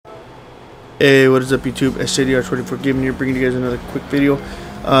Hey, what is up YouTube? SJDR24 Gaming here, bringing you guys another quick video.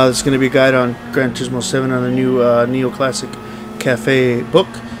 This is going to be a guide on Gran Turismo 7 on the new Neo-Classic Cafe book.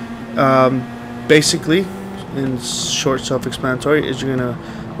 Basically, in short, self-explanatory, is you're going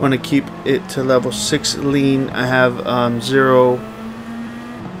to want to keep it to level 6 lean. I have 0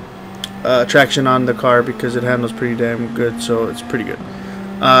 traction on the car because it handles pretty damn good, so it's pretty good.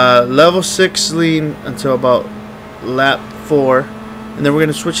 Level 6 lean until about lap 4. And then we're going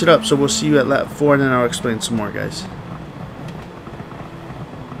to switch it up, so we'll see you at lap 4, and then I'll explain some more, guys.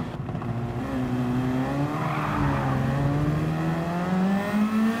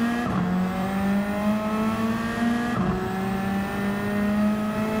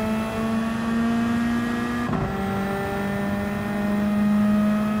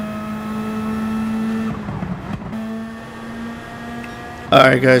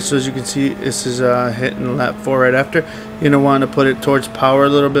 Alright guys, so as you can see, this is hitting lap 4 right after. You're going to want to put it towards power a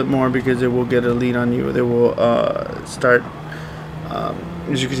little bit more because it will get a lead on you. It will start,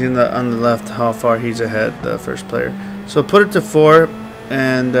 as you can see on the left, how far he's ahead, the first player. So put it to 4,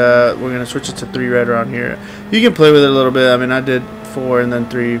 and we're going to switch it to 3 right around here. You can play with it a little bit. I mean, I did 4 and then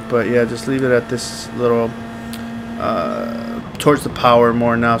 3, but yeah, just leave it at this little, towards the power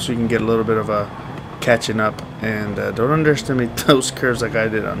more now, so you can get a little bit of a catching up, and don't underestimate those curves like I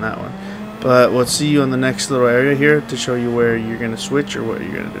did on that one. But we'll see you on the next little area here to show you where you're going to switch or what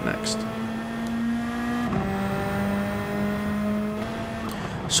you're going to do next.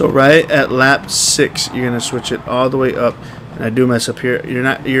 So right at lap 6, you're going to switch it all the way up. And I do mess up here.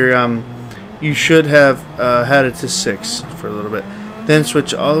 You should have had it to 6 for a little bit. Then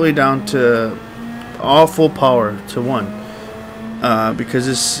switch all the way down to all full power to 1. Because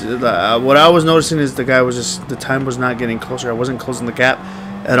this, what I was noticing is the guy was just, the time was not getting closer. I wasn't closing the gap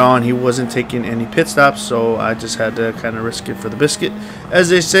at all, and he wasn't taking any pit stops, so I just had to kind of risk it for the biscuit, as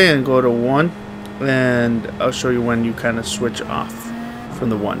they say, and go to 1. And I'll show you when you kind of switch off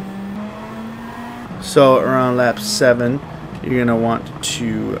from the 1. So around lap 7, you're gonna want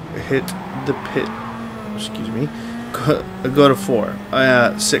to hit the pit. Excuse me. Go to 4.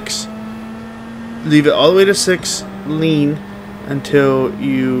 6. Leave it all the way to 6. Lean until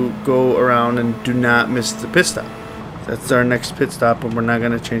you go around and do not miss the pit stop. That's our next pit stop, and we're not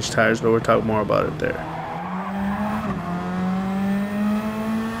going to change tires, but we'll talk more about it there.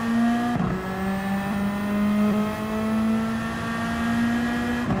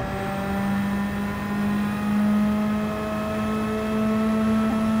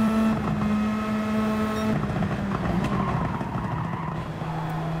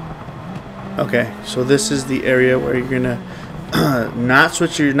 Okay, so this is the area where you're going to not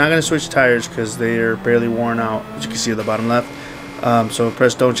switch. You're not going to switch tires because they are barely worn out, as you can see at the bottom left. So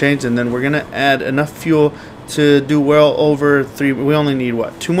press don't change, and then we're going to add enough fuel to do well over 3. We only need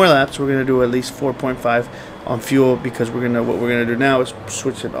what, 2 more laps. We're going to do at least 4.5 on fuel, because what we're going to do now is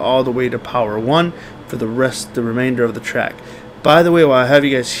switch it all the way to power 1 for the remainder of the track. By the way, while I have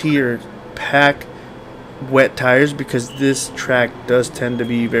you guys here, pack wet tires, because this track does tend to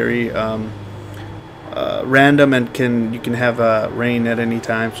be very random, and you can have rain at any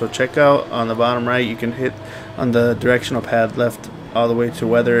time. So check out on the bottom right, you can hit on the directional pad left all the way to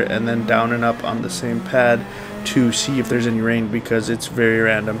weather, and then down and up on the same pad to see if there's any rain, because it's very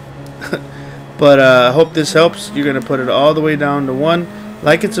random. But I hope this helps. You're gonna put it all the way down to 1.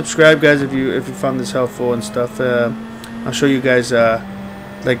 Like and subscribe, guys, if you found this helpful and stuff. I'll show you guys,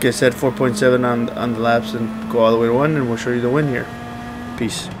 like I said, 4.7 on the laps, and go all the way to 1, and we'll show you the win here.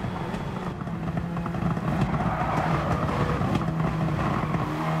 Peace.